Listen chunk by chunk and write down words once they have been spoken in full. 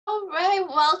All right,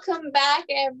 welcome back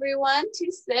everyone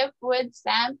to Sip with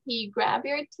Sam P. Grab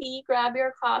your tea, grab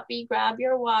your coffee, grab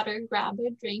your water, grab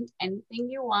a drink, anything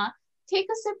you want. Take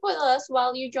a sip with us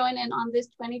while you join in on this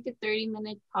 20 to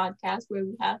 30-minute podcast where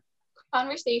we have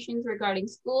conversations regarding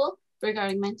school,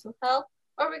 regarding mental health,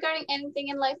 or regarding anything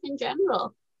in life in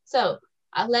general. So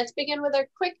let's begin with a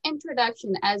quick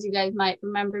introduction. As you guys might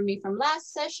remember me from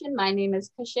last session, my name is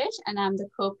Kashish and I'm the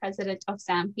co-president of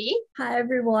SAMP. Hi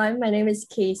everyone, my name is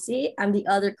Casey. I'm the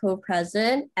other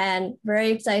co-president and very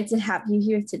excited to have you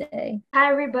here today.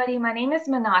 Hi everybody, my name is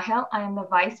Manahil. I am the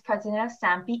vice president of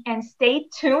SAMP, and stay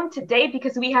tuned today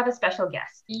because we have a special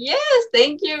guest. Yes,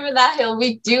 thank you, Manahil.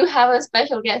 We do have a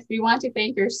special guest. We want to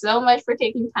thank her so much for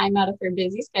taking time out of her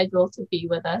busy schedule to be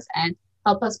with us and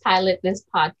help us pilot this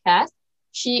podcast.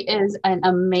 She is an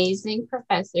amazing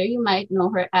professor. You might know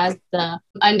her as the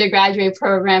undergraduate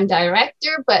program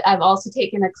director, but I've also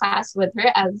taken a class with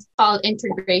her as called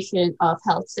Integration of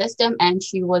Health System, and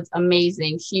she was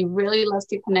amazing. She really loves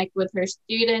to connect with her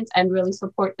students and really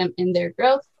support them in their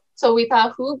growth. So we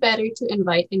thought who better to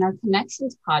invite in our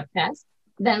Connections podcast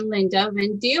than Lynda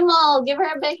van Dreumel. Give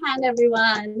her a big hand,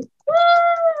 everyone.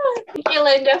 Thank you,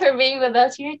 Lynda, for being with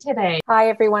us here today. Hi,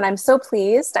 everyone. I'm so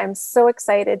pleased. I'm so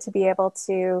excited to be able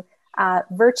to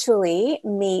virtually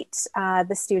meet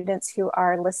the students who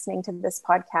are listening to this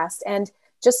podcast. And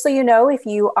just so you know, if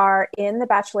you are in the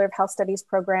Bachelor of Health Studies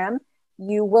program,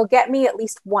 you will get me at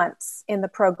least once in the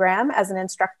program as an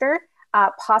instructor,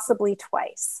 possibly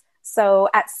twice. So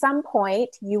at some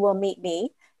point, you will meet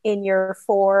me in your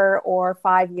 4 or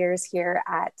 5 years here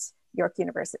at York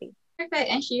University.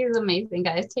 Perfect. And she is amazing,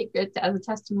 guys. Take it as a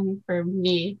testimony for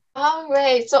me. All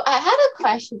right. So I had a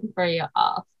question for you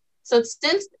all. So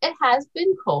since it has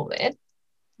been COVID,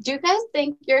 do you guys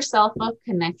think your self of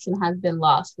connection has been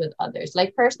lost with others?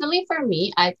 Like personally for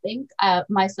me, I think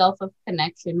my self of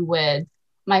connection with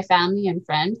my family and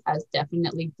friends has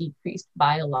definitely decreased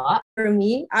by a lot. For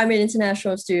me, I'm an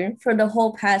international student. For the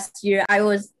whole past year, I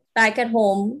was back at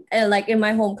home, like in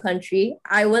my home country.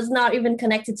 I was not even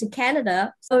connected to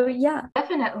Canada. So yeah.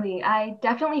 Definitely. I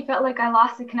definitely felt like I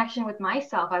lost the connection with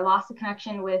myself. I lost the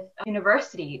connection with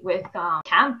university, with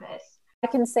campus. I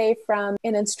can say from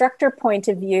an instructor point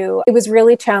of view, it was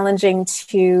really challenging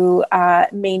to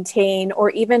maintain or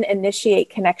even initiate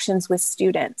connections with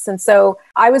students. And so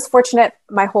I was fortunate,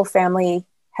 my whole family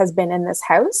has been in this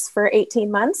house for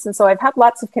 18 months. And so I've had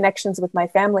lots of connections with my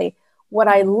family. What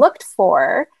I looked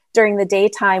for during the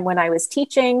daytime when I was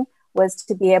teaching was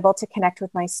to be able to connect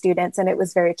with my students, and it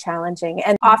was very challenging.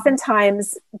 And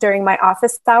oftentimes during my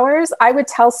office hours, I would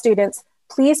tell students,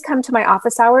 please come to my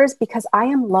office hours because I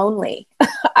am lonely.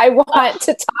 I want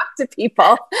to talk to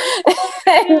people.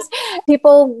 And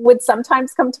people would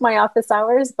sometimes come to my office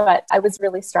hours, but I was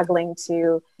really struggling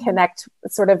to connect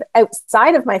sort of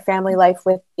outside of my family life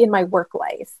in my work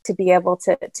life to be able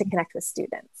to connect with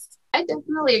students. I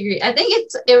definitely agree. I think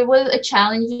it was a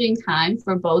challenging time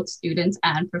for both students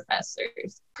and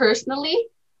professors. Personally,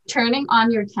 turning on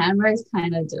your camera is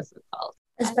kind of difficult.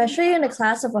 Especially in a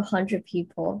class of 100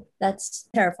 people. That's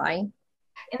terrifying.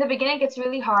 In the beginning, it gets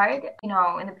really hard.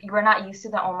 We're not used to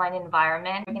the online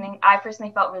environment. In the beginning, I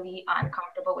personally felt really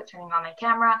uncomfortable with turning on my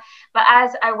camera. But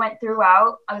as I went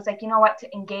throughout, I was like, you know what,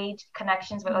 to engage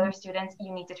connections with other students,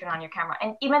 you need to turn on your camera.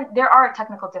 And even there are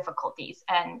technical difficulties.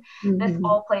 And this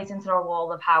all plays into the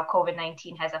role of how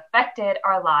COVID-19 has affected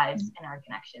our lives and our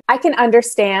connections. I can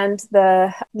understand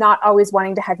the not always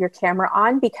wanting to have your camera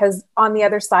on, because on the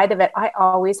other side of it, I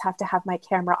always have to have my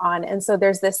camera on. And so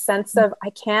there's this sense of I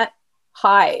can't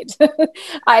hide.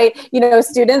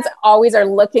 Students always are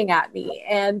looking at me,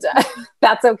 and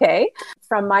that's okay.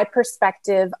 From my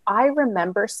perspective, I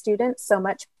remember students so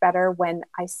much better when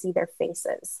I see their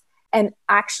faces. And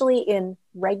actually in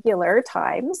regular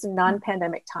times,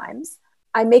 non-pandemic times,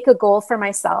 I make a goal for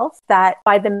myself that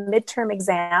by the midterm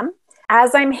exam,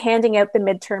 as I'm handing out the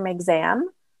midterm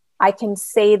exam, I can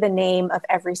say the name of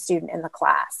every student in the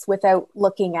class without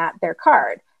looking at their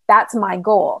card. That's my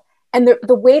goal. And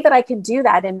the way that I can do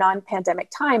that in non-pandemic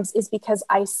times is because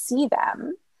I see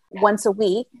them once a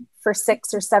week for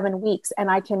 6 or 7 weeks, and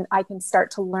I can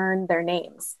start to learn their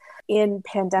names. In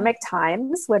pandemic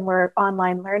times, when we're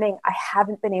online learning, I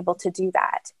haven't been able to do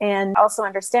that. And also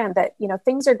understand that,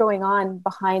 things are going on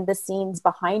behind the scenes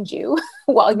behind you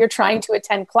while you're trying to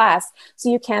attend class. So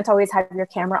you can't always have your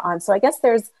camera on. So I guess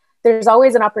there's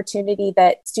always an opportunity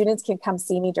that students can come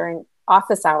see me during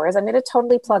office hours. I'm going to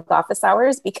totally plug office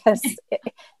hours because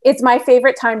it's my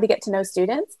favorite time to get to know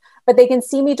students, but they can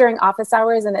see me during office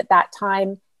hours. And at that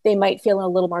time, they might feel a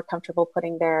little more comfortable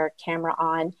putting their camera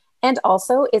on. And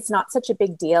also, it's not such a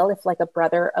big deal if like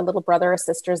a little brother or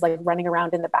sister is like running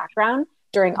around in the background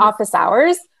during office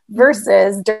hours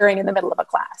versus during in the middle of a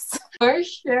class. For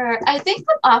sure. I think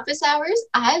with office hours,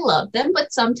 I love them,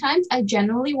 but sometimes I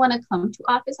generally want to come to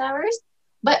office hours,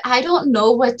 but I don't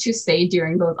know what to say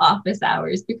during those office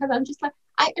hours because I'm just like,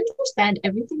 I understand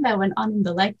everything that went on in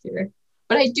the lecture,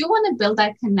 but I do want to build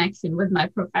that connection with my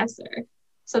professor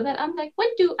so that I'm like, what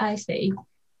do I say?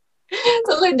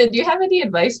 So, Lynda, do you have any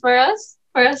advice for us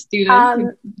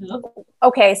students?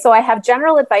 Okay, so I have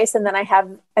general advice and then I have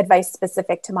advice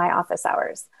specific to my office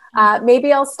hours.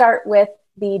 Maybe I'll start with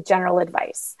the general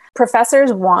advice.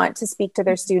 Professors want to speak to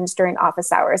their students during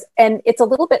office hours, and it's a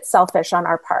little bit selfish on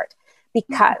our part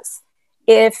because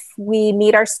if we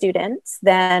meet our students,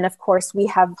 then of course we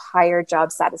have higher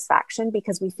job satisfaction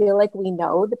because we feel like we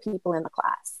know the people in the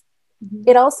class.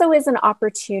 It also is an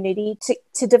opportunity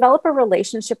to develop a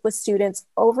relationship with students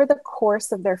over the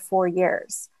course of their 4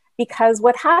 years. Because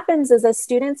what happens is as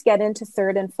students get into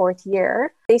third and fourth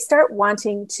year, they start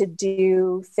wanting to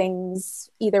do things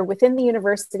either within the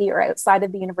university or outside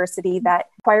of the university that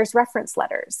requires reference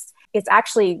letters. It's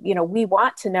actually, we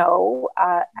want to know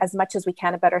as much as we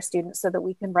can about our students so that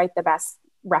we can write the best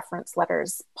reference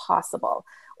letters possible,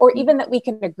 or even that we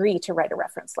can agree to write a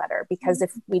reference letter. Because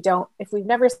if we've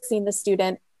never seen the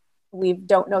student, we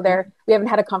haven't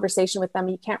had a conversation with them,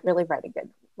 you can't really write a good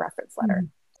reference letter.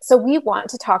 So we want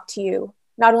to talk to you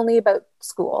not only about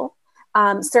school,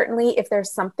 certainly if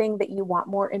there's something that you want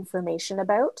more information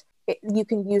about, you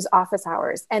can use office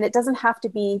hours, and it doesn't have to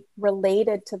be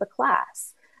related to the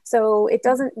class. So it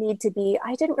doesn't need to be,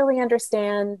 I didn't really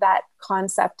understand that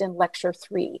concept in lecture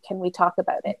 3. Can we talk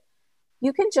about it?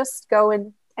 You can just go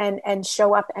and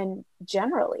show up and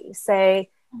generally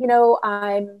say,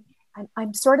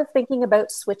 I'm sort of thinking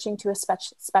about switching to a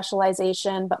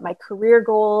specialization, but my career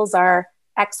goals are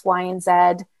X, Y, and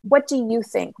Z. What do you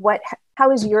think?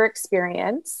 How has your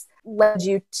experience led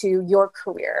you to your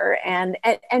career? And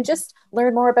just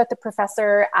learn more about the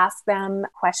professor, ask them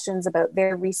questions about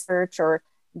their research or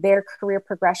their career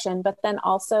progression, but then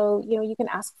also, you can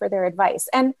ask for their advice.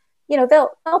 And, they'll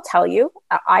tell you,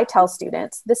 I tell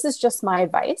students, this is just my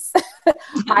advice.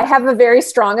 I have a very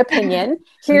strong opinion.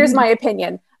 Here's my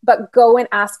opinion, but go and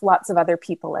ask lots of other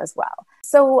people as well.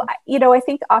 So, I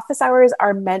think office hours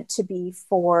are meant to be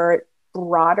for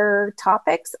broader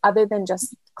topics other than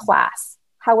just class.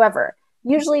 However,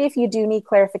 usually if you do need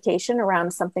clarification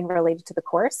around something related to the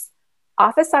course,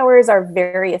 office hours are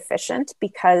very efficient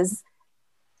because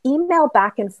email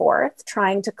back and forth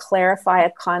trying to clarify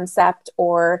a concept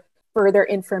or further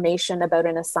information about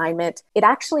an assignment, it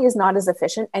actually is not as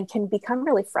efficient and can become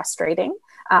really frustrating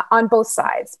on both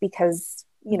sides because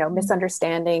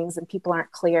misunderstandings and people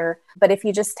aren't clear. But if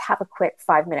you just have a quick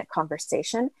 5-minute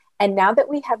conversation, and now that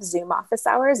we have Zoom office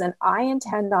hours, and I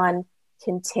intend on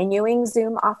continuing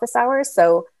Zoom office hours.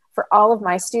 So for all of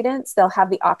my students, they'll have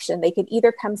the option. They can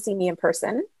either come see me in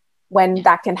person when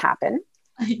that can happen,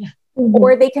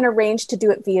 or they can arrange to do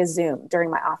it via Zoom during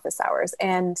my office hours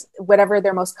and whatever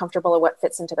they're most comfortable or what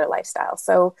fits into their lifestyle.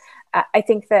 So I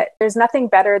think that there's nothing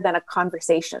better than a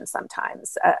conversation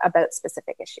sometimes about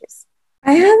specific issues.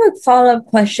 I have a follow-up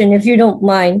question, if you don't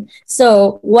mind.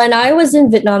 So when I was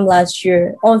in Vietnam last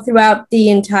year, all throughout the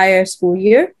entire school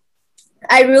year,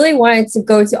 I really wanted to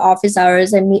go to office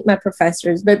hours and meet my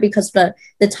professors, but because of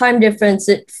the time difference,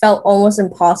 it felt almost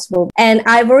impossible. And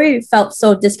I've already felt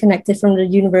so disconnected from the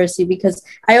university because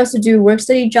I also do work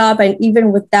study job. And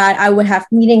even with that, I would have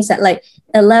meetings at like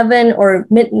 11 or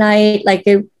midnight. Like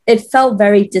it felt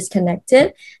very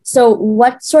disconnected. So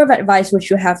what sort of advice would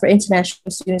you have for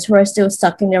international students who are still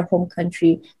stuck in their home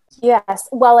country? Yes.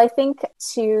 Well, I think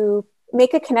to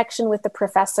make a connection with the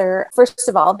professor, first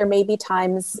of all, there may be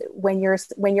times when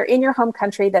you're in your home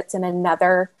country that's in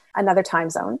another time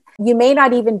zone. You may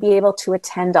not even be able to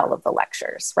attend all of the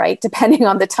lectures, right? Depending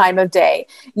on the time of day.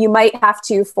 You might have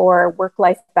to, for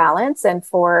work-life balance and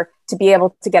to be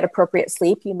able to get appropriate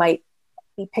sleep, you might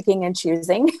be picking and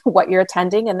choosing what you're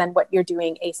attending and then what you're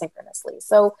doing asynchronously.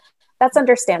 So that's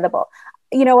understandable.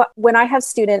 When I have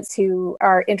students who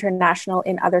are international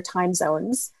in other time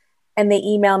zones, and they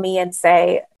email me and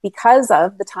say, because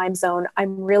of the time zone,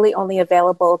 I'm really only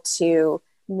available to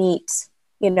meet,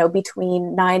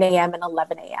 between 9 a.m. and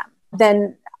 11 a.m.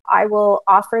 Then I will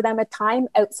offer them a time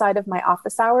outside of my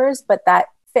office hours, but that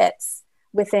fits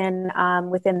within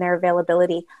their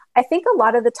availability. I think a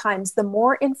lot of the times, the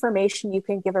more information you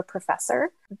can give a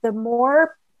professor, the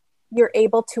more you're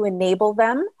able to enable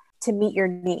them to meet your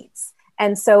needs.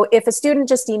 And so if a student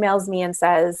just emails me and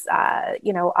says,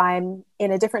 I'm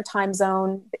in a different time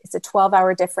zone, it's a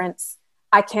 12-hour difference,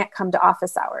 I can't come to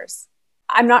office hours.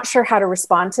 I'm not sure how to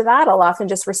respond to that. I'll often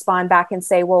just respond back and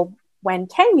say, well, when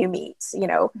can you meet? You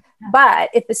know, but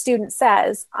if the student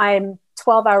says I'm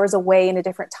 12 hours away in a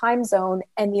different time zone,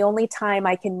 and the only time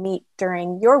I can meet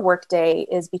during your workday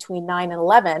is between 9 and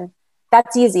 11,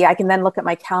 that's easy. I can then look at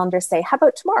my calendar, say, how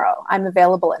about tomorrow? I'm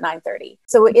available at 9:30.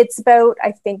 So it's about,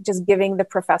 I think, just giving the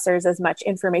professors as much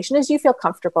information as you feel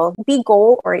comfortable. Be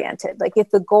goal oriented. Like if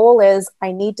the goal is,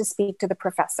 I need to speak to the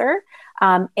professor,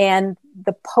 and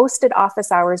the posted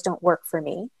office hours don't work for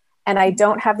me, and I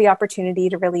don't have the opportunity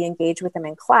to really engage with them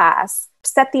in class,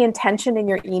 set the intention in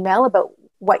your email about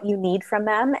what you need from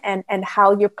them and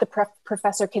how the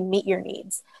professor can meet your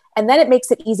needs. And then it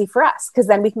makes it easy for us, because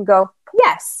then we can go,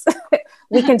 yes,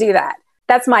 we can do that.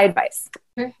 That's my advice.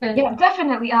 Perfect. Yeah,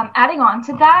 definitely. Adding on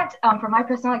to that, from my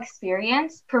personal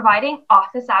experience, providing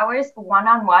office hours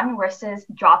one-on-one versus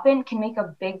drop-in can make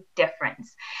a big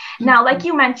difference. Now, like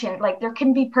you mentioned, like there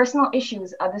can be personal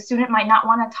issues. The student might not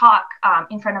want to talk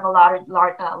in front of a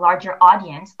larger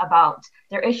audience about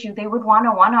their issue. They would want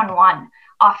a one-on-one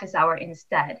office hour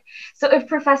instead. So if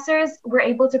professors were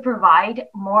able to provide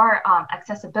more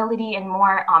accessibility and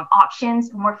more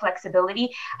options, more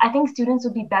flexibility, I think students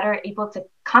would be better able to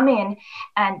come in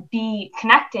and be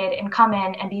connected and come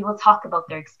in and be able to talk about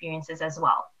their experiences as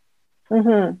well.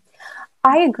 Mm-hmm.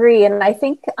 I agree. And I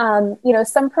think,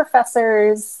 some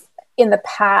professors in the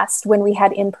past, when we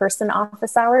had in-person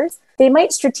office hours, they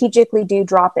might strategically do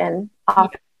drop-in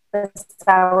office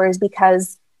hours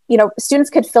because students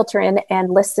could filter in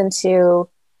and listen to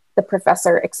the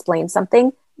professor explain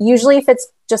something. Usually if it's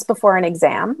just before an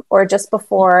exam or just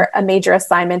before a major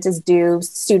assignment is due,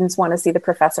 students want to see the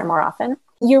professor more often.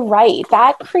 You're right.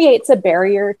 That creates a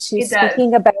barrier to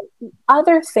speaking about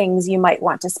other things you might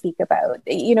want to speak about.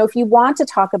 If you want to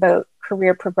talk about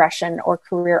career progression or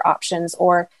career options,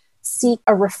 or seek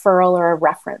a referral or a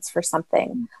reference for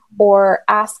something, or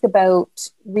ask about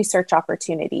research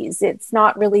opportunities, it's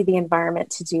not really the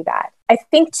environment to do that. I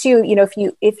think too,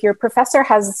 if your professor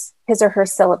has his or her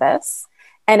syllabus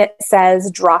and it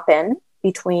says drop in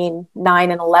between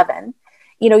 9 and 11,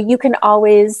 you can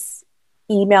always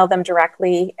email them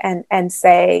directly and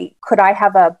say, could I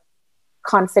have a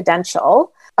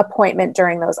confidential appointment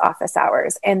during those office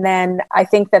hours? And then I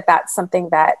think that that's something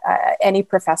that any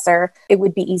professor, it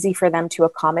would be easy for them to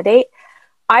accommodate.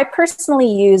 I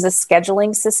personally use a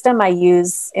scheduling system. I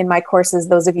use in my courses,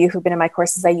 those of you who've been in my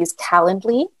courses, I use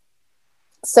Calendly.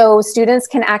 So students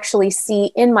can actually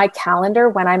see in my calendar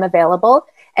when I'm available,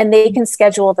 and they can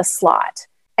schedule the slot.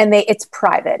 And it's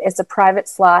private. It's a private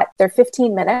slot. They're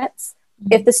 15 minutes.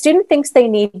 If the student thinks they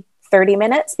need 30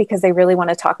 minutes because they really want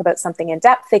to talk about something in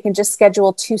depth, they can just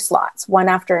schedule 2 slots, one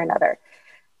after another.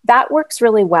 That works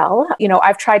really well.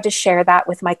 I've tried to share that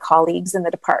with my colleagues in the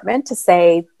department to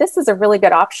say, this is a really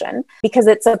good option because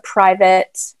it's a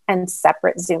private and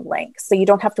separate Zoom link. So you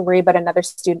don't have to worry about another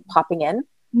student popping in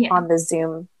on the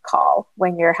Zoom call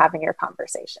when you're having your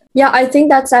conversation. Yeah, I think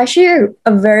that's actually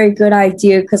a very good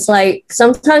idea, because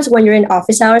sometimes when you're in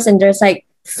office hours and there's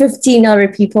 15 other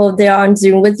people there on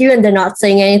Zoom with you and they're not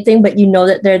saying anything, but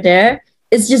that they're there,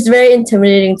 it's just very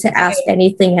intimidating to ask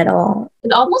anything at all.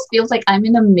 It almost feels like I'm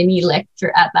in a mini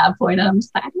lecture at that point.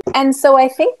 And so I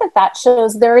think that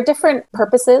shows there are different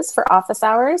purposes for office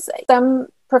hours. Some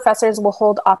professors will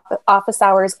hold office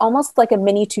hours almost like a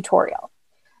mini tutorial.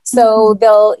 So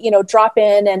they'll, drop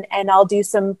in and I'll do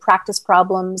some practice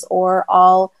problems, or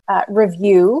I'll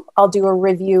do a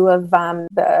review of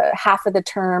the half of the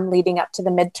term leading up to the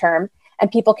midterm,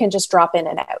 and people can just drop in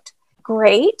and out.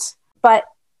 Great. But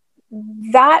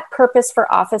that purpose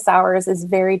for office hours is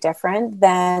very different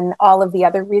than all of the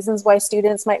other reasons why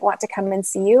students might want to come and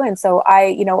see you. And so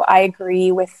I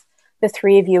agree with the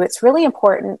three of you. It's really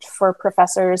important for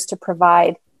professors to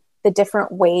provide the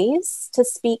different ways to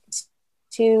speak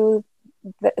to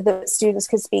the students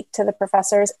could speak to the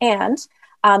professors. And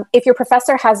if your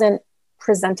professor hasn't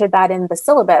presented that in the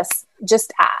syllabus,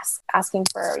 just asking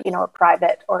for, a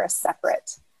private or a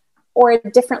separate or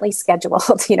differently scheduled,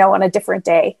 on a different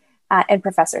day. And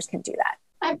professors can do that.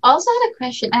 I've also had a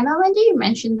question. I know, Lynda, you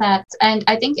mentioned that, and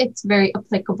I think it's very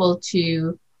applicable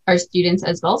to our students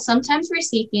as well. Sometimes we're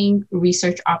seeking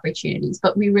research opportunities,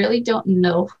 but we really don't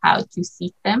know how to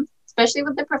seek them, especially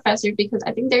with the professors, because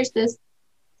I think there's this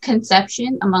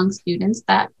conception among students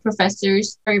that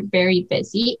professors are very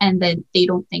busy and then they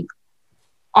don't think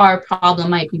our problem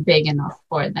might be big enough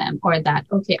for them, or that,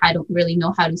 okay, I don't really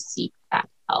know how to seek that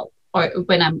help. Or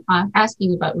when I'm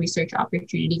asking about research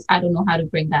opportunities, I don't know how to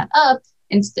bring that up.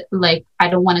 Instead, I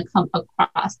don't want to come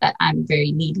across that I'm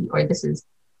very needy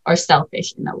or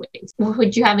selfish in a way.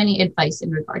 Would you have any advice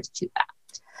in regards to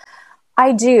that?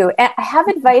 I do. And I have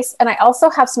advice, and I also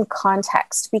have some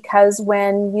context, because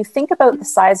when you think about the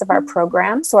size of our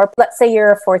program, so let's say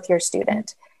you're a fourth year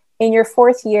student. In your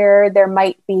fourth year, there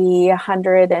might be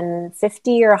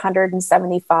 150 or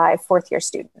 175 fourth year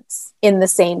students in the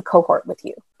same cohort with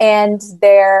you. And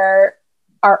there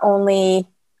are only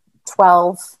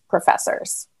 12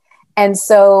 professors. And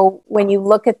so when you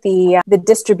look at the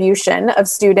distribution of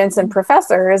students and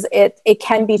professors, it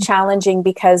can be challenging,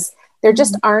 because there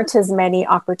just aren't as many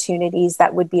opportunities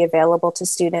that would be available to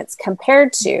students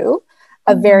compared to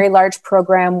a very large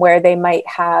program where they might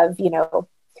have,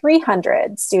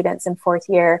 300 students in fourth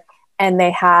year and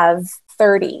they have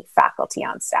 30 faculty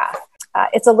on staff.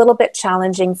 It's a little bit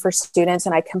challenging for students,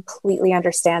 and I completely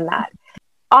understand that.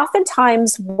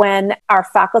 Oftentimes, when our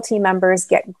faculty members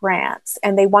get grants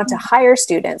and they want to hire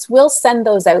students, we'll send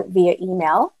those out via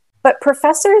email. But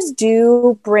professors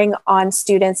do bring on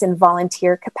students in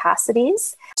volunteer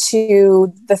capacities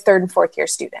to the third and fourth year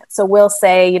students. So we'll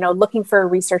say, looking for a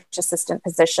research assistant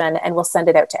position, and we'll send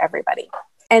it out to everybody.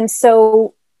 And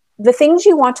so the things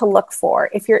you want to look for,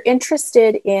 if you're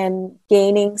interested in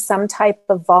gaining some type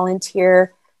of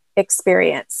volunteer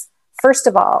experience, first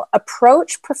of all,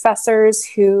 approach professors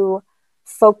who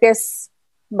focus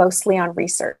mostly on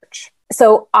research.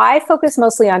 So I focus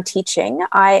mostly on teaching.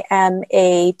 I am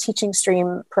a teaching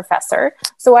stream professor.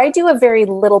 So I do a very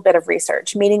little bit of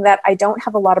research, meaning that I don't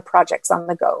have a lot of projects on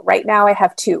the go. Right now I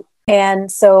have 2.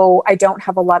 And so I don't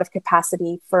have a lot of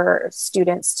capacity for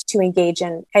students to engage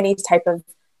in any type of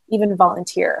even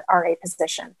volunteer RA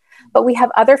position. But we have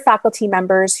other faculty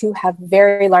members who have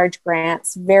very large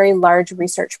grants, very large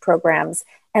research programs,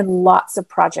 and lots of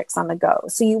projects on the go.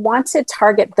 So you want to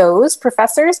target those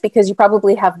professors because you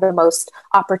probably have the most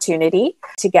opportunity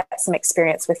to get some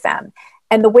experience with them.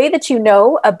 And the way that you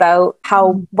know about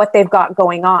what they've got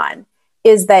going on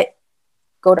is that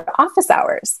go to office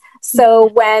hours. So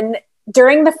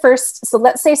so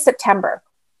let's say September,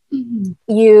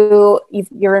 you're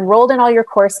enrolled in all your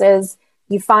courses.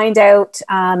 You find out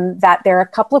that there are a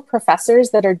couple of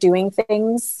professors that are doing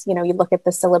things. You look at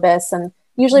the syllabus, and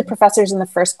usually professors in the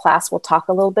first class will talk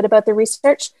a little bit about the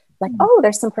research. Like,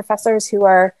 there's some professors who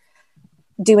are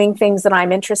doing things that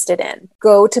I'm interested in.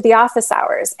 Go to the office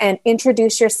hours and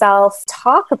introduce yourself,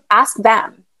 ask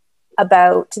them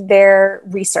about their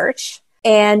research,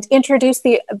 and introduce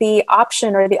the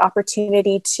option or the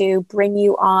opportunity to bring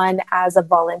you on as a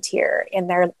volunteer in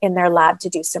their lab to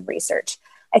do some research.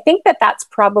 I think that that's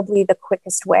probably the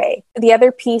quickest way. The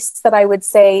other piece that I would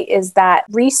say is that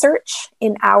research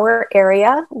in our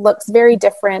area looks very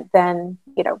different than,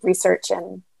 research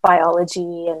in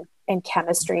biology and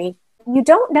chemistry. You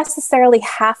don't necessarily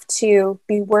have to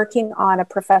be working on a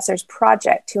professor's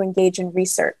project to engage in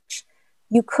research.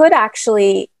 You could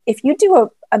actually, if you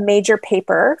do a major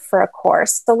paper for a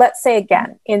course, so let's say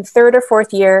again, in third or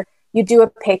fourth year, you do a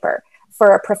paper for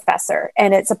a professor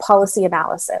and it's a policy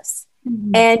analysis.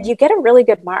 And you get a really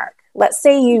good mark. Let's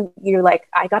say you're like,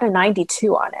 I got a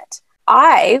 92 on it.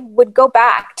 I would go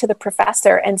back to the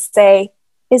professor and say,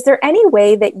 is there any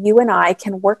way that you and I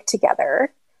can work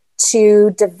together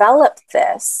to develop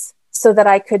this so that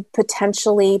I could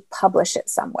potentially publish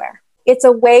it somewhere? It's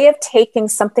a way of taking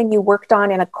something you worked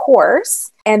on in a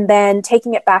course and then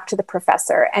taking it back to the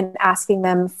professor and asking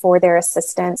them for their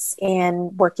assistance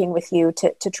in working with you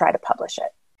to try to publish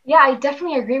it. Yeah, I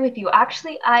definitely agree with you.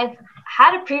 Actually, I've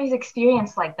had a previous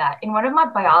experience like that. In one of my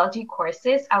biology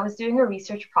courses, I was doing a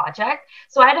research project.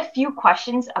 So I had a few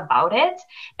questions about it.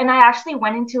 And I actually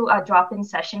went into a drop-in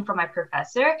session for my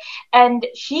professor. And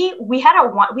we had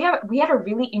a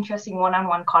really interesting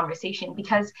one-on-one conversation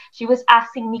because she was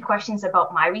asking me questions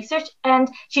about my research and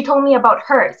she told me about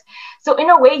hers. So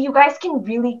in a way, you guys can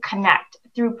really connect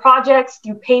through projects,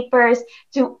 through papers,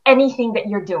 through anything that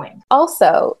you're doing.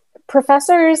 Also,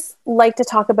 professors like to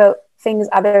talk about things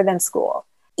other than school.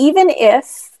 Even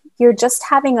if you're just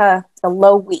having a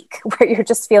low week where you're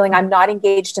just feeling I'm not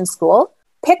engaged in school,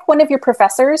 pick one of your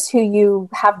professors who you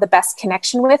have the best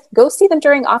connection with, go see them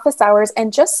during office hours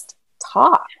and just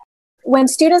talk. When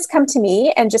students come to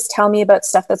me and just tell me about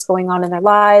stuff that's going on in their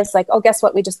lives, like, oh, guess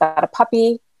what? We just got a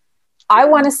puppy. I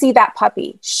want to see that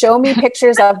puppy. Show me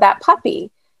pictures of that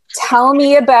puppy. Tell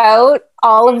me about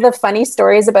all of the funny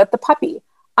stories about the puppy.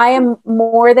 I am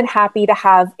more than happy to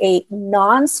have a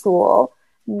non-school,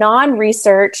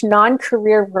 non-research,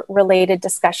 non-career related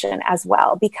discussion as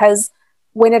well, because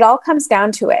when it all comes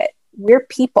down to it, we're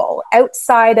people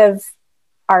outside of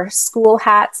our school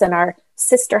hats and our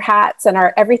sister hats and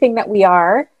our everything that we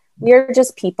are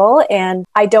just people. And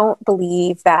I don't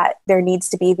believe that there needs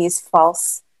to be these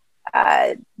false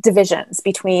divisions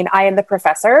between I am the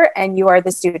professor and you are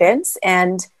the students,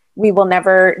 and we will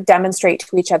never demonstrate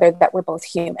to each other that we're both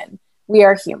human. We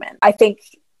are human. I think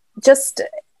just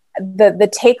the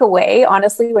takeaway,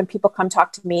 honestly, when people come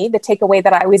talk to me, the takeaway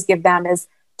that I always give them is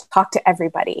talk to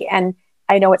everybody. And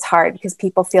I know it's hard because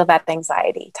people feel that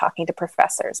anxiety talking to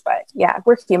professors, but yeah,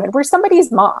 we're human. We're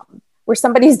somebody's mom. We're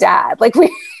somebody's dad. Like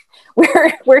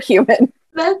we're human.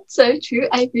 That's so true.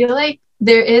 I feel like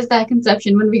there is that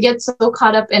conception when we get so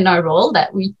caught up in our role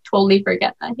that we totally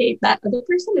forget that, hey, that other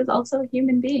person is also a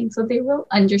human being, so they will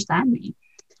understand me.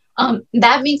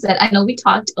 That being said, I know we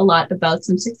talked a lot about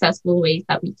some successful ways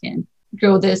that we can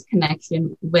grow this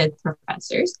connection with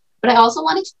professors, but I also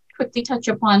wanted to quickly touch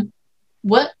upon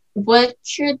what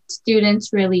should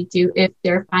students really do if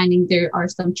they're finding there are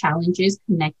some challenges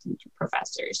connecting to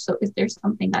professors? So is there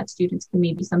something that students can,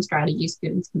 maybe some strategies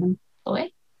students can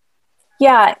employ?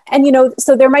 Yeah. And,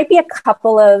 so there might be a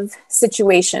couple of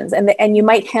situations and you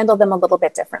might handle them a little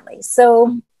bit differently.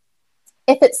 So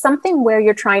if it's something where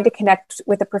you're trying to connect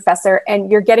with a professor and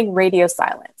you're getting radio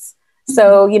silence,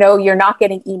 so, you're not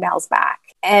getting emails back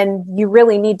and you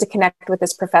really need to connect with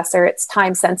this professor, it's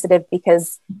time sensitive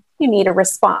because you need a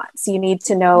response. You need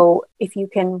to know if you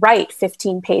can write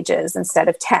 15 pages instead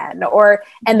of 10,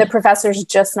 and the professor's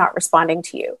just not responding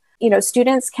to you.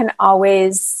 Students can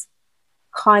always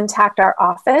contact our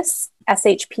office,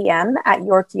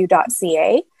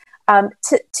 shpm@yorku.ca,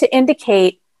 to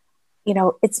indicate,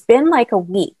 it's been like a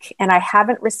week and I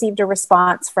haven't received a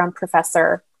response from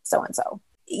Professor so-and-so.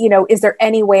 Is there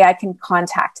any way I can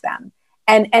contact them?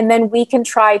 And then we can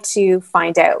try to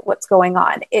find out what's going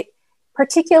on.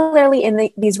 Particularly in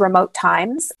these remote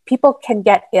times, people can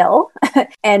get ill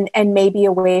and may be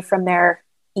away from their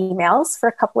emails for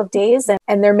a couple of days.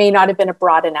 And there may not have been a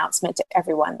broad announcement to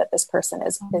everyone that this person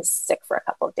is sick for a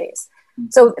couple of days.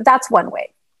 So that's one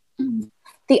way. Mm-hmm.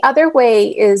 The other way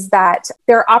is that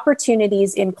there are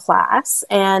opportunities in class.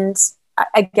 And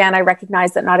again, I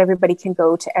recognize that not everybody can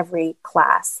go to every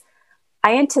class.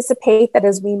 I anticipate that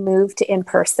as we move to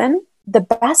in-person, the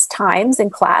best times in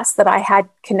class that I had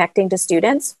connecting to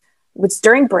students was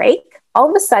during break. All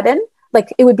of a sudden,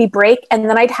 like it would be break and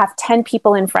then I'd have 10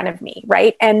 people in front of me,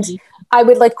 right? And I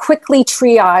would like quickly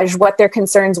triage what their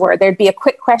concerns were. There'd be a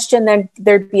quick question, then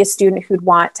there'd be a student who'd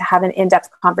want to have an in-depth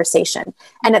conversation.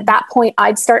 And at that point,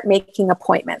 I'd start making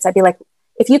appointments. I'd be like,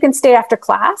 if you can stay after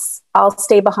class, I'll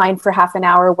stay behind for half an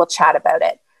hour. We'll chat about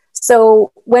it.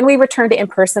 So when we return to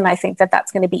in-person, I think that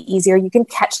that's going to be easier. You can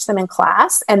catch them in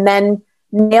class and then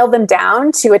nail them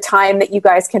down to a time that you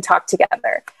guys can talk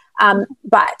together.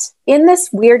 But in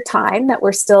this weird time that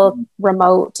we're still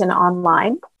remote and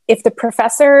online, if the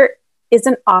professor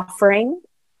isn't offering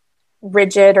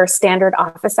rigid or standard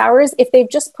office hours, if they've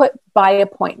just put by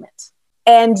appointment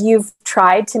and you've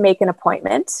tried to make an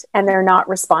appointment and they're not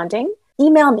responding,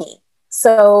 email me.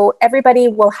 So everybody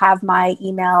will have my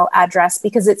email address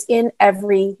because it's in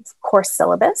every course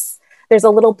syllabus. There's a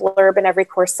little blurb in every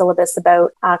course syllabus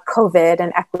about COVID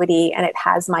and equity, and it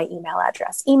has my email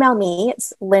address. Email me.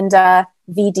 It's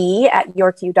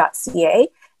lindavd@yorku.ca.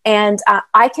 And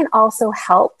I can also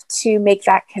help to make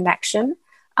that connection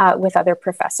with other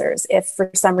professors if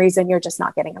for some reason you're just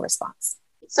not getting a response.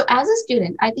 So as a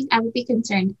student, I think I would be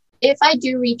concerned if I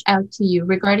do reach out to you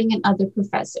regarding another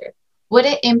professor, would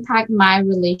it impact my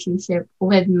relationship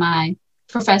with my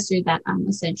professor that I'm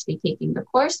essentially taking the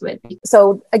course with?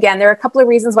 So again, there are a couple of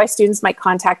reasons why students might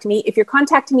contact me. If you're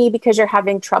contacting me because you're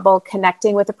having trouble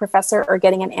connecting with a professor or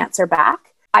getting an answer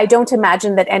back, I don't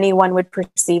imagine that anyone would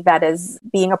perceive that as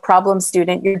being a problem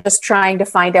student. You're just trying to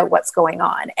find out what's going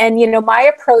on. And, my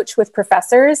approach with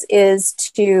professors is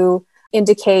to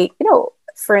indicate,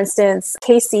 for instance,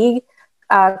 Casey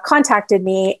contacted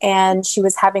me and she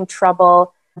was having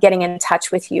trouble getting in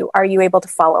touch with you. Are you able to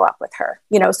follow up with her?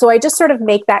 So I just sort of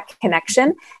make that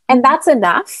connection. And that's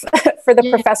enough for the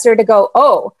professor to go,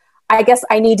 oh, I guess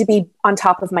I need to be on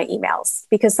top of my emails,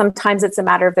 because sometimes it's a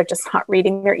matter of they're just not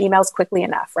reading their emails quickly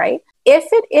enough, right? If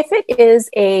it is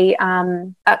a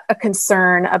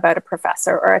concern about a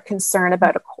professor or a concern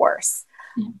about a course,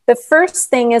 the first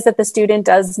thing is that the student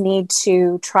does need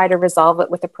to try to resolve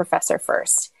it with the professor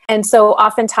first. And so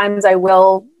oftentimes I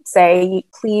will say,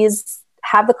 please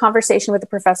have the conversation with the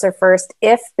professor first.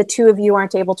 If the two of you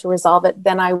aren't able to resolve it,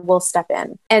 then I will step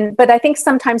in. But I think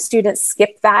sometimes students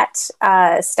skip that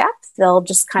step. They'll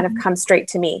just kind of come straight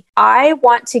to me. I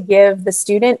want to give the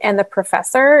student and the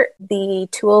professor the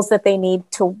tools that they need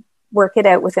to work it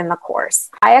out within the course.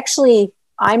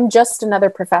 I'm just another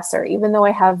professor, even though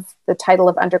I have the title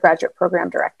of undergraduate program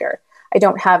director. I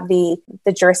don't have the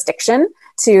jurisdiction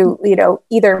to,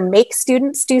 either make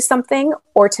students do something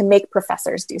or to make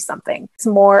professors do something. It's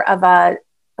more of a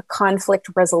conflict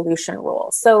resolution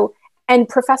role. So, and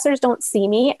professors don't see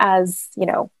me as,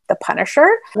 the punisher.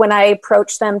 When I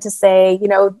approach them to say,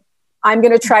 I'm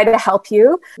going to try to help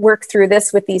you work through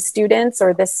this with these students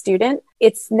or this student,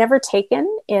 it's never taken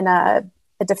in a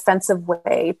defensive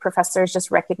way. Professors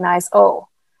just recognize, oh,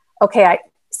 okay,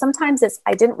 sometimes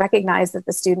I didn't recognize that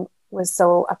the student was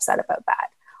so upset about that.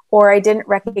 Or I didn't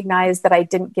recognize that I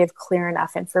didn't give clear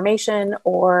enough information,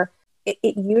 or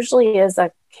it usually is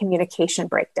a communication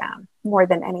breakdown more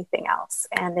than anything else.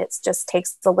 And it just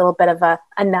takes a little bit of a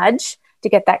nudge to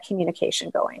get that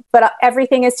communication going. But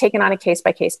everything is taken on a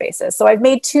case-by-case basis. So I've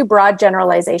made 2 broad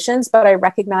generalizations, but I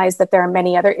recognize that there are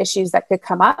many other issues that could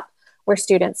come up where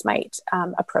students might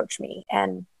approach me.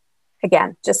 And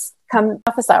again, just come to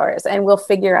office hours and we'll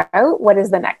figure out what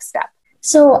is the next step.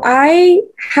 So I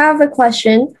have a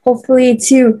question, hopefully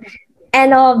to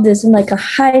end all of this on like a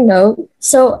high note.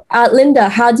 So Lynda,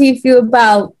 how do you feel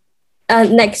about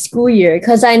next school year?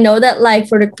 Because I know that like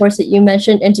for the course that you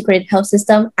mentioned, integrated health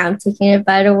system, I'm taking it,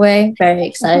 by the way, very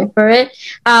excited for it.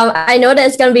 I know that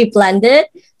it's going to be blended.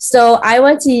 So I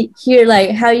want to hear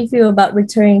like how you feel about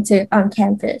returning to on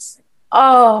campus.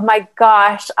 Oh my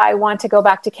gosh, I want to go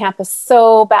back to campus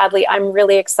so badly. I'm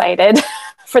really excited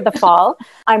for the fall.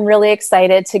 I'm really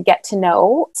excited to get to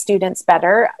know students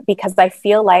better because I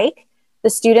feel like the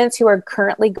students who are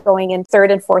currently going in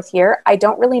 3rd and 4th year, I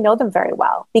don't really know them very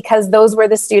well because those were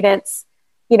the students,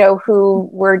 who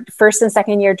were 1st and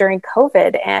 2nd year during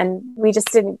COVID, and we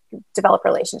just didn't develop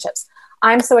relationships.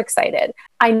 I'm so excited.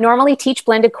 I normally teach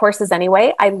blended courses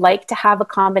anyway. I like to have a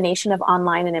combination of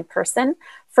online and in-person.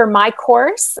 For my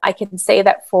course, I can say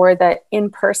that for the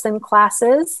in-person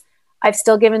classes, I've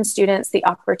still given students the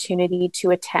opportunity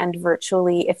to attend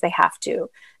virtually if they have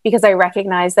to, because I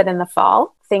recognize that in the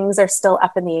fall, things are still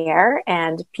up in the air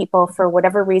and people, for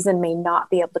whatever reason, may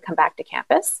not be able to come back to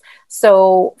campus.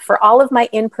 So for all of my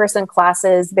in-person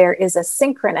classes, there is a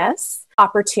synchronous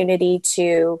opportunity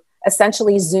to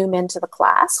essentially Zoom into the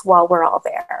class while we're all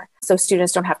there. So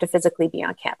students don't have to physically be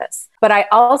on campus. But I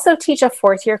also teach a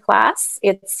 4th year class.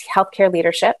 It's healthcare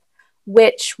leadership,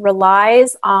 which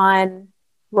relies on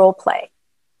role play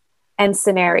and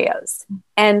scenarios.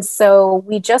 And so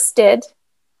we just did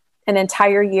an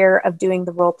entire year of doing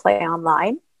the role play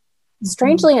online.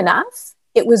 Strangely enough,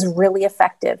 it was really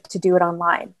effective to do it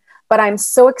online, but I'm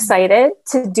so excited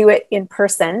to do it in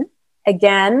person.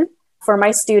 Again, for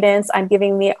my students, I'm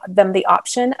giving them the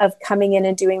option of coming in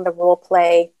and doing the role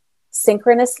play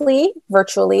synchronously,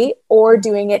 virtually, or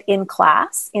doing it in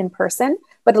class, in person,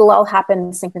 but it'll all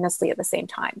happen synchronously at the same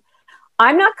time.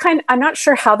 I'm not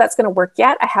sure how that's going to work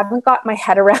yet. I haven't got my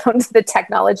head around the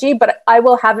technology, but I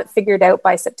will have it figured out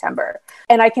by September.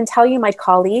 And I can tell you, my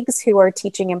colleagues who are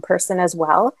teaching in person as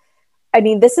well, I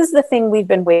mean, this is the thing we've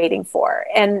been waiting for.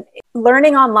 And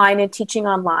learning online and teaching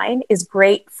online is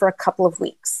great for a couple of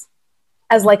weeks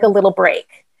as like a little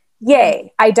break.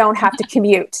 Yay, I don't have to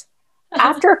commute.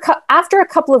 After a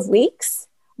couple of weeks,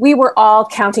 we were all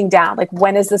counting down, like,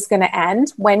 when is this going to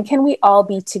end? When can we all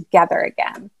be together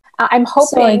again? I'm hoping.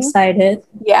 So excited.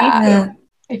 Yeah.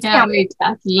 I can't wait to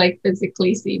actually like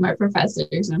physically see my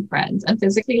professors and friends and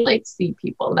physically like see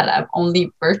people that I've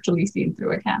only virtually seen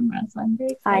through a camera. So I'm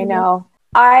very excited. I know.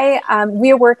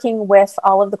 We are working with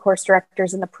all of the course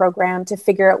directors in the program to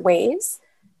figure out ways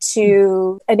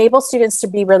to enable students to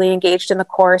be really engaged in the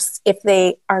course if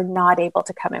they are not able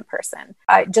to come in person.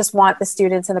 I just want the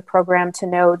students in the program to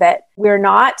know that we're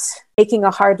not making a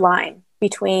hard line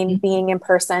between being in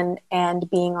person and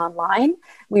being online.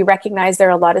 We recognize there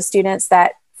are a lot of students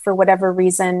that, for whatever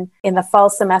reason, in the fall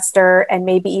semester and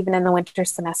maybe even in the winter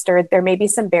semester, there may be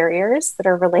some barriers that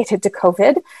are related to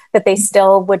COVID that they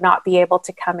still would not be able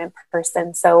to come in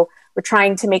person. So we're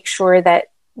trying to make sure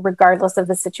that regardless of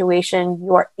the situation,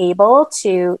 you are able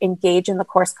to engage in the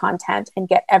course content and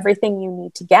get everything you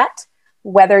need to get,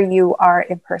 whether you are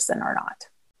in person or not.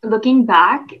 Looking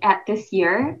back at this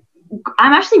year,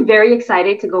 I'm actually very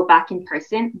excited to go back in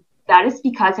person. That is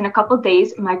because in a couple of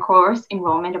days, my course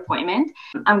enrollment appointment,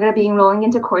 I'm going to be enrolling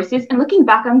into courses. And looking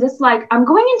back, I'm just like, I'm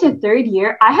going into 3rd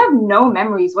year. I have no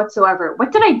memories whatsoever.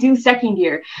 What did I do 2nd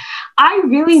year? I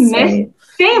really missed,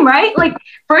 same, right? Like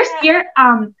 1st year,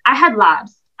 I had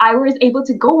labs. I was able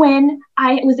to go in.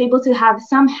 I was able to have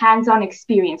some hands-on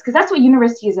experience because that's what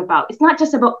university is about. It's not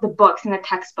just about the books and the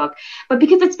textbook, but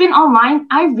because it's been online,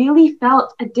 I really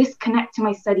felt a disconnect to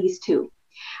my studies too.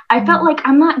 I felt like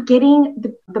I'm not getting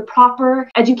the proper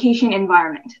education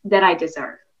environment that I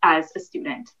deserve. as a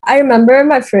student? I remember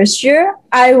my first year,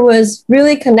 I was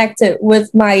really connected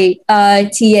with my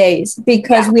TAs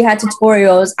because we had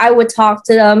tutorials. I would talk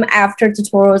to them after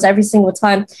tutorials every single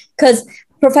time because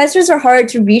professors are hard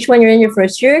to reach when you're in your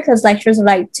first year because lectures are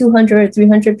like 200 or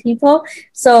 300 people.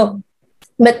 So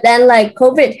but then like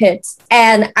COVID hits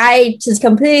and I just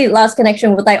completely lost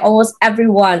connection with like almost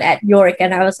everyone at York.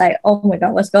 And I was like, oh my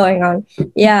God, what's going on?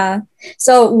 Yeah.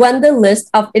 So when the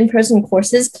list of in-person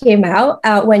courses came out,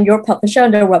 when York published it on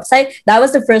their website, that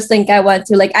was the first thing I went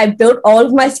to. Like I built all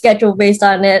of my schedule based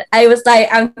on it. I was like,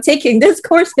 I'm taking this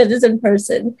course because it's in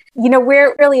person. You know,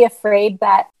 we're really afraid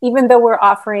that even though we're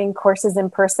offering courses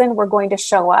in person, we're going to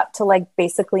show up to like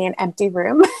basically an empty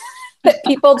room, that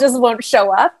people just won't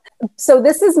show up. So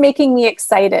this is making me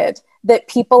excited that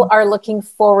people are looking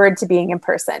forward to being in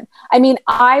person. I mean,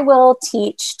 I will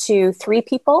teach to 3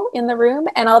 people in the room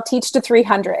and I'll teach to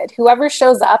 300. Whoever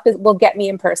shows up will get me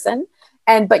in person.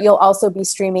 But you'll also be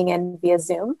streaming in via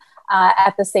Zoom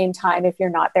at the same time if you're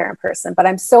not there in person. But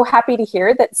I'm so happy to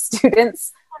hear that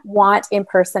students want in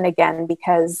person again,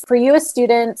 because for you as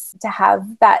students to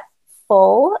have that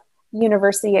full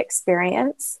university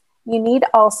experience, you need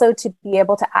also to be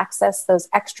able to access those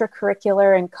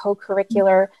extracurricular and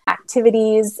co-curricular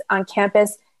activities on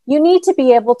campus. You need to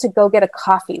be able to go get a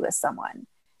coffee with someone.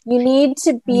 You need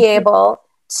to be able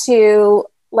to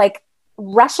like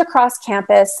rush across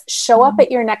campus, show up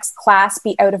at your next class,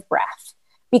 be out of breath,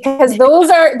 because those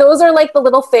are like the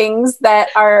little things that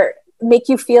make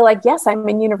you feel like, yes, I'm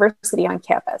in university on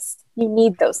campus. You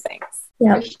need those things.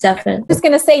 Yeah, definitely. I was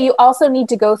going to say, you also need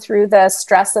to go through the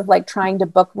stress of like trying to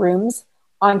book rooms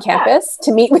on campus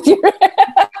to meet with your,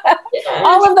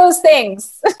 all of those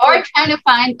things. Or trying to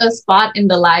find a spot in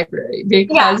the library,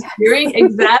 because during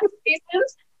exam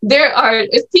seasons,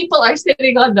 people are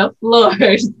sitting on the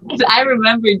floors. I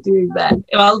remember doing that.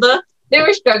 Although they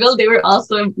were struggle, they were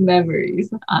also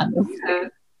memories, honestly.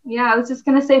 Yeah, I was just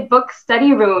going to say book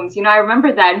study rooms. You know, I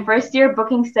remember that in first year,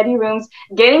 booking study rooms,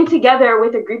 getting together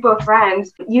with a group of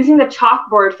friends, using the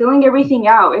chalkboard, filling everything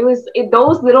out.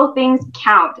 Those little things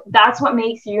count. That's what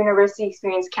makes your university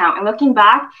experience count. And looking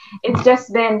back, it's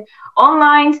just been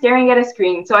online, staring at a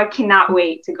screen. So I cannot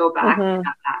wait to go back.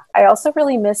 I also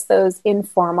really miss those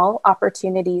informal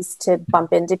opportunities to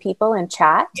bump into people and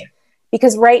chat.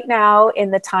 Because right now, in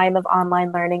the time of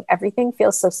online learning, everything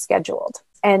feels so scheduled.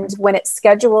 And when it's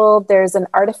scheduled, there's an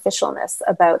artificialness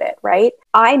about it, right?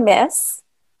 I miss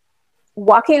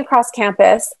walking across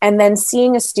campus and then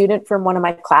seeing a student from one of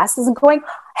my classes and going,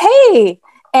 hey,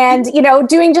 and, you know,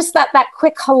 doing just that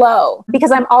quick hello,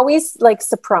 because I'm always like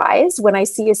surprised when I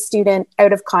see a student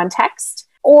out of context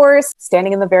or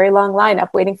standing in the very long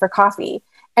lineup waiting for coffee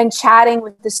and chatting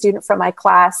with the student from my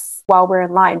class while we're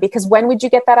in line, because when would you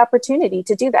get that opportunity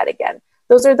to do that again?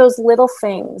 Those are those little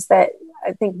things that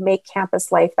I think make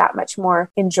campus life that much more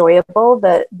enjoyable,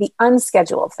 the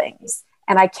unscheduled things.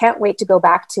 And I can't wait to go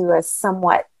back to a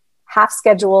somewhat half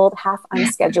scheduled, half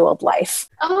unscheduled life.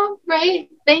 Oh,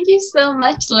 great. Thank you so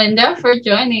much, Lynda, for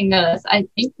joining us. I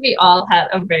think we all had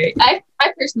I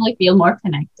personally feel more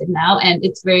connected now, and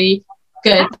it's very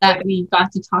good that we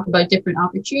got to talk about different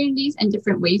opportunities and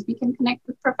different ways we can connect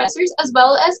with professors, as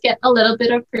well as get a little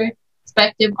bit of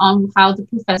perspective on how the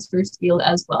professors feel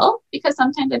as well, because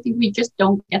sometimes I think we just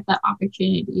don't get that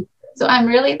opportunity. So I'm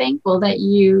really thankful that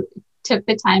you took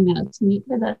the time out to meet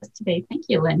with us today. Thank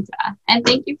you, Lynda. And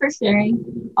thank you for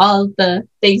sharing all the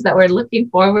things that we're looking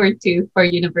forward to for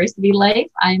university life.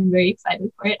 I'm very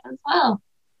excited for it as well.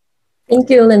 Thank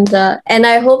you, Lynda. And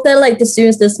I hope that like the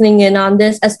students listening in on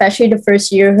this, especially the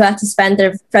first year who have to spend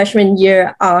their freshman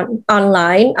year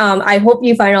online, I hope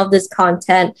you find all this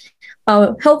content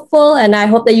helpful, and I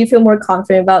hope that you feel more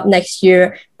confident about next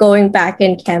year going back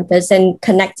in campus and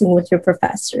connecting with your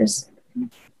professors.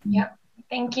 Yep.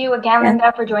 Thank you again,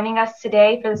 Lynda, for joining us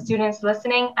today. For the students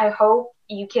listening, I hope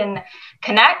you can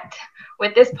connect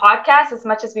with this podcast as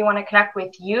much as we want to connect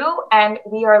with you, and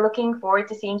we are looking forward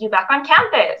to seeing you back on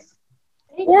campus.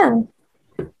 Yeah.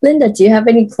 Lynda, do you have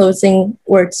any closing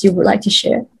words you would like to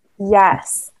share?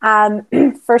 Yes.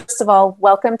 First of all,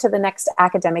 welcome to the next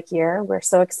academic year. We're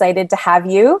so excited to have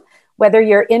you. Whether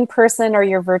you're in person or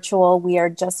you're virtual, we are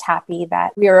just happy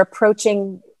that we are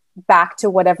approaching back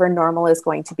to whatever normal is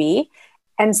going to be.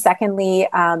 And secondly,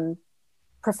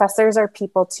 professors are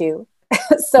people too.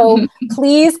 So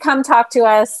please come talk to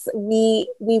us. We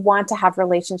want to have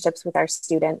relationships with our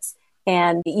students.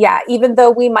 And yeah, even though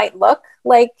we might look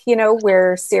like, you know,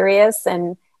 we're serious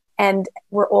and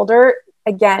we're older,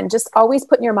 again, just always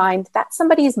put in your mind, that's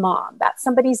somebody's mom, that's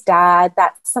somebody's dad,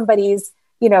 that's somebody's,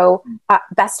 you know,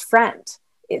 best friend.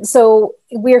 so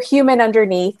we're human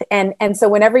underneath. And so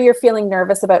whenever you're feeling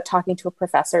nervous about talking to a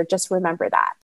professor, just remember that.